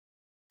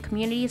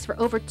communities for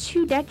over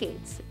 2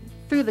 decades.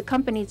 Through the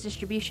company's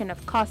distribution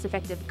of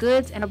cost-effective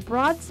goods and a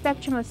broad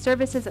spectrum of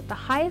services at the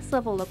highest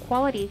level of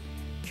quality,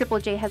 Triple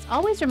J has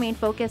always remained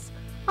focused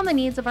on the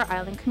needs of our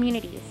island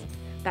communities.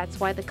 That's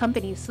why the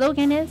company's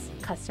slogan is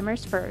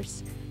Customers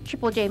First.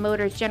 Triple J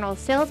Motors General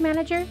Sales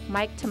Manager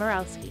Mike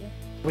Tomorowski.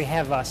 We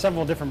have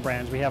several different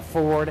brands. We have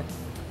Ford,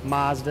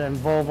 Mazda, and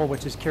Volvo,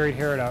 which is carried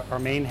here at our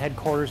main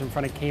headquarters in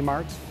front of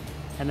Kmart's.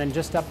 And then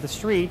just up the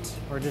street,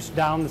 or just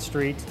down the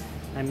street,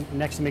 and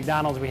next to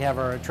McDonald's, we have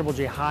our Triple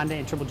J Honda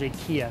and Triple J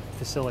Kia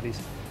facilities.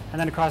 And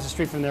then across the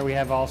street from there, we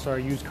have also our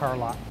used car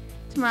lot.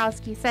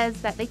 Tomorowski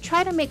says that they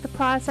try to make the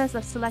process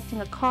of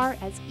selecting a car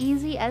as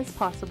easy as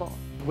possible.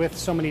 With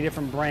so many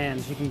different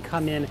brands, you can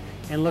come in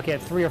and look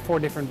at 3 or 4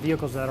 different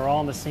vehicles that are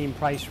all in the same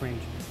price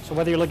range. So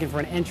whether you're looking for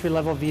an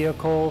entry-level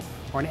vehicle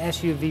or an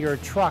SUV or a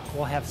truck,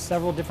 we'll have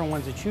several different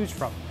ones to choose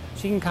from.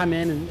 So you can come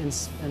in and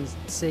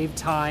save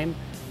time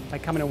by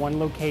coming to one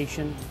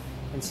location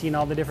and seeing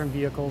all the different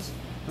vehicles,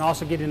 and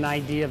also get an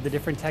idea of the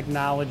different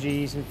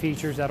technologies and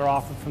features that are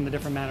offered from the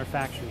different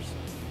manufacturers.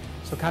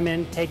 So come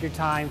in, take your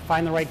time,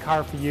 find the right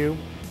car for you,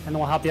 and then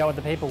we'll help you out with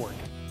the paperwork.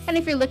 And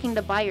if you're looking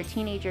to buy your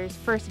teenager's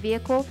first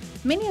vehicle,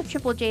 many of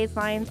Triple J's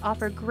lines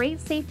offer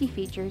great safety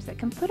features that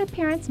can put a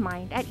parent's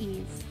mind at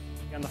ease.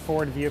 On the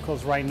Ford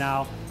vehicles right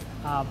now,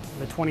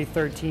 the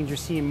 2013s, you're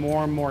seeing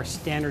more and more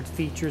standard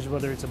features,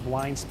 whether it's a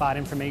blind spot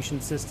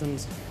information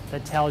systems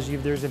that tells you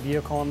if there's a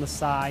vehicle on the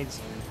sides,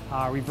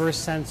 reverse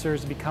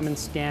sensors becoming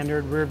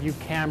standard, rear view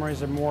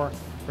cameras we're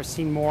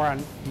seeing more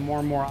on more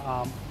and more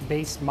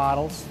base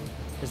models,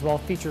 as well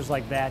as features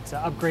like that,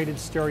 upgraded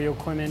stereo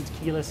equipment,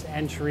 keyless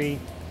entry,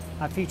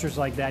 features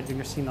like that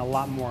you're seeing a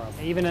lot more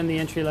of. Even in the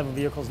entry-level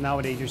vehicles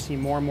nowadays, you're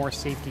seeing more and more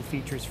safety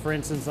features. For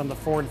instance, on the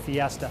Ford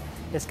Fiesta,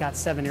 it's got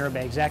 7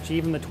 airbags. Actually,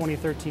 even the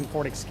 2013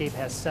 Ford Escape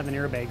has 7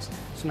 airbags.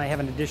 So now you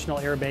have an additional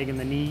airbag in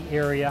the knee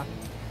area.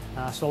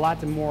 So a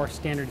lot more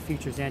standard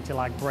features,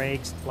 anti-lock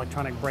brakes,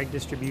 electronic brake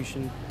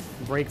distribution,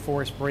 brake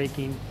force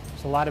braking.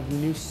 So a lot of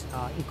new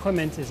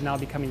equipment is now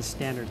becoming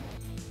standard.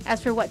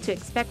 As for what to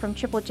expect from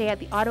Triple J at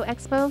the Auto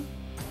Expo,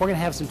 we're going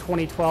to have some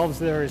 2012s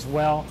there as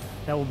well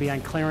that will be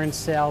on clearance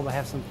sale. We'll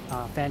have some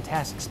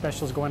fantastic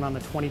specials going on the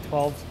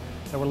 2012s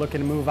that we're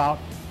looking to move out.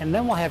 And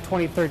then we'll have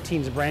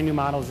 2013s, brand new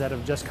models that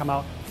have just come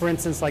out. For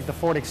instance, like the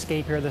Ford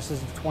Escape here, this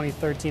is the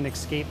 2013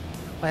 Escape.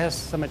 It has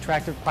some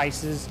attractive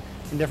prices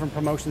and different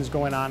promotions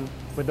going on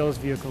with those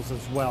vehicles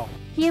as well.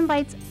 He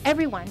invites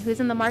everyone who is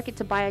in the market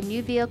to buy a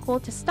new vehicle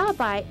to stop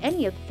by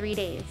any of the 3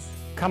 days.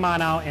 Come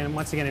on out, and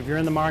once again, if you're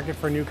in the market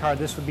for a new car,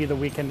 this would be the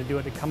weekend to do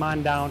it. To come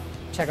on down,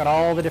 check out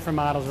all the different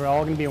models. We're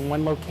all going to be in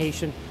one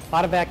location. A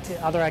lot of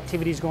other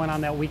activities going on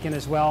that weekend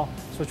as well,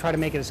 so try to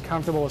make it as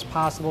comfortable as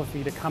possible for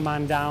you to come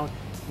on down,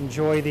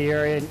 enjoy the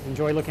area,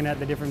 enjoy looking at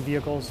the different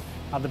vehicles.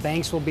 The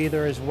banks will be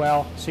there as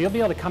well, so you'll be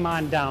able to come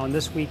on down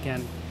this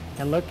weekend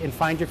and look and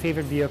find your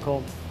favorite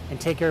vehicle and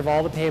take care of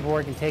all the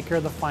paperwork and take care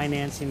of the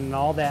financing and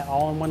all that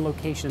all in one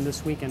location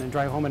this weekend and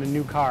drive home in a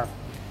new car.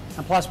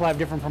 And plus, we'll have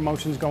different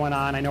promotions going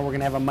on. I know we're going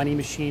to have a money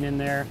machine in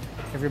there.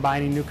 If you're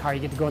buying a new car, you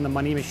get to go in the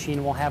money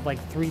machine. We'll have like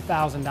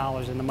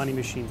 $3,000 in the money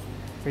machine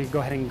for you to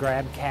go ahead and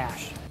grab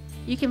cash.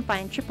 You can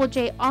find Triple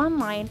J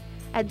online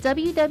at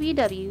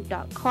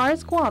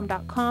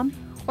www.carsguam.com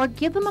or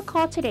give them a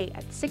call today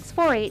at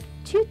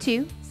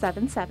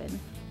 648-2277.